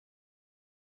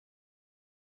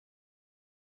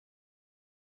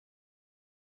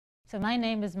So my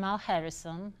name is Mal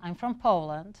Harrison. I'm from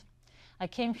Poland. I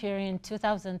came here in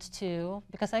 2002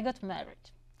 because I got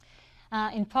married.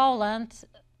 In Poland,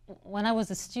 when I was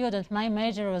a student, my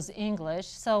major was English.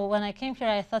 So when I came here,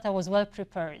 I thought I was well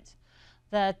prepared,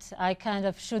 that I kind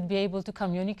of should be able to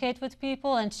communicate with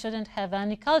people and shouldn't have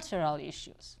any cultural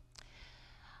issues.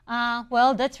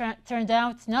 Well, that turned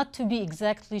out not to be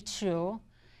exactly true.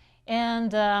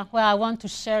 And well, I want to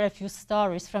share a few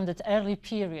stories from that early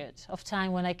period of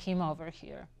time when I came over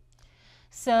here.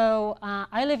 So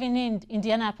I live in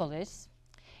Indianapolis,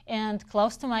 and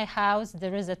close to my house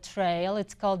there is a trail.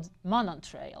 It's called Monon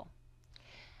Trail.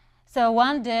 So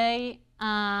one day,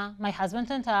 my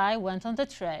husband and I went on the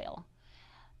trail.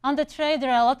 On the trail,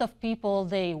 there are a lot of people.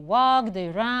 They walk, they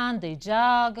run, they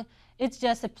jog. It's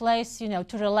just a place, you know,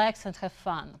 to relax and have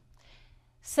fun.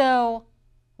 So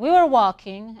we were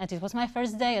walking, and it was my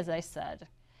first day, as I said.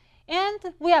 And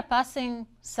we are passing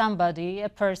somebody, a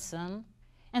person,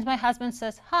 and my husband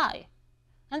says, "Hi."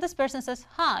 And this person says,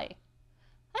 "Hi."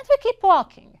 And we keep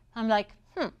walking. I'm like,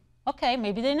 okay,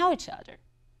 maybe they know each other.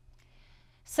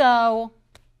 So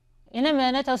in a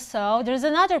minute or so, there's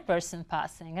another person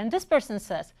passing, and this person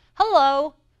says,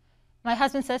 "Hello." My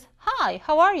husband says, "Hi,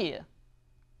 how are you?"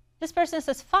 This person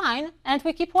says, "Fine," and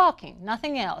we keep walking,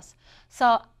 nothing else.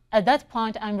 So at that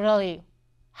point, I'm really,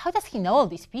 how does he know all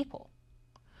these people?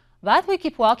 But we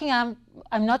keep walking.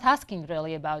 I'm not asking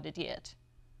really about it yet.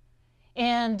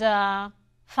 And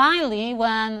finally,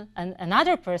 when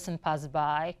another person passed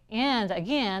by, and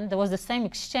again, there was the same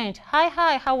exchange, "Hi,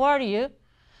 hi, how are you?"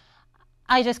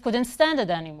 I just couldn't stand it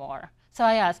anymore. So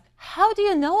I asked, "How do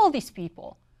you know all these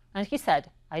people?" And he said,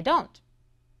 "I don't.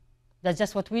 That's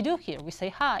just what we do here. We say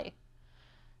hi."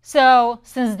 So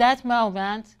since that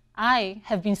moment, I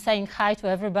have been saying hi to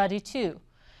everybody too,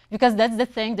 because that's the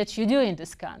thing that you do in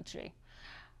this country.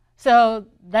 So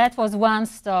that was one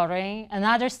story.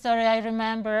 Another story I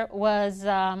remember was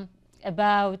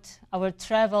about our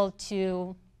travel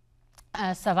to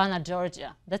Savannah,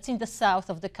 Georgia. That's in the south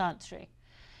of the country.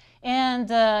 And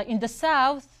in the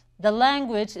south, the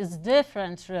language is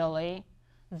different really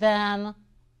than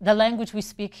the language we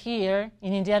speak here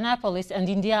in Indianapolis and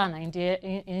Indiana,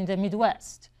 in the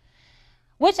Midwest,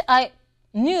 which I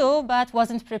knew but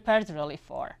wasn't prepared really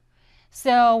for.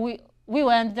 So we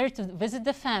went there to visit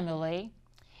the family,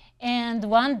 and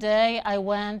one day I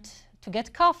went to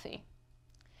get coffee.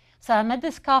 So I'm at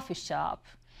this coffee shop,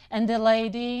 and the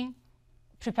lady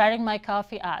preparing my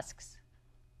coffee asks,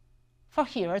 "For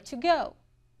here or to go?"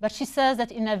 But she says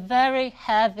that in a very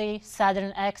heavy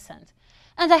Southern accent,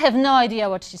 and I have no idea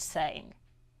what she's saying.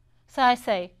 So I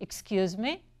say, "Excuse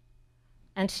me?"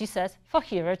 And she says, "For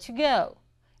here or to go?"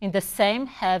 in the same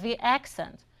heavy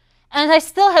accent. And I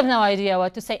still have no idea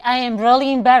what to say. I am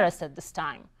really embarrassed at this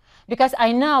time, because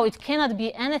I know it cannot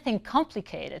be anything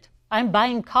complicated. I'm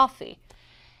buying coffee.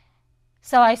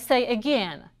 So I say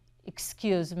again,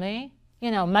 "Excuse me?"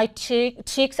 You know, my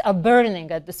cheeks are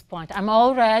burning at this point. I'm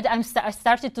all red. I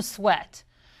started to sweat.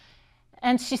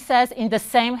 And she says in the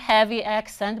same heavy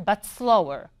accent, but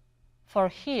slower, "For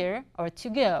here or to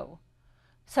go?"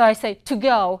 So I say, "To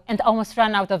go," and almost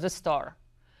ran out of the store.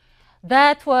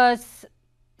 That was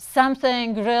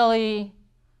something really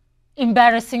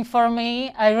embarrassing for me.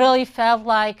 I really felt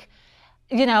like,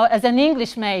 you know, as an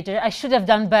English major, I should have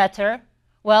done better.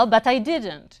 Well, but I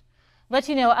didn't. But,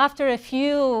 you know, after a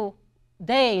few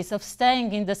days of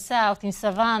staying in the South, in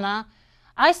Savannah,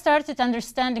 I started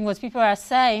understanding what people are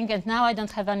saying, and now I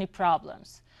don't have any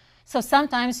problems. So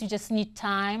sometimes you just need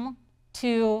time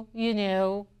to, you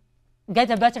know,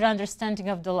 get a better understanding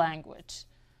of the language.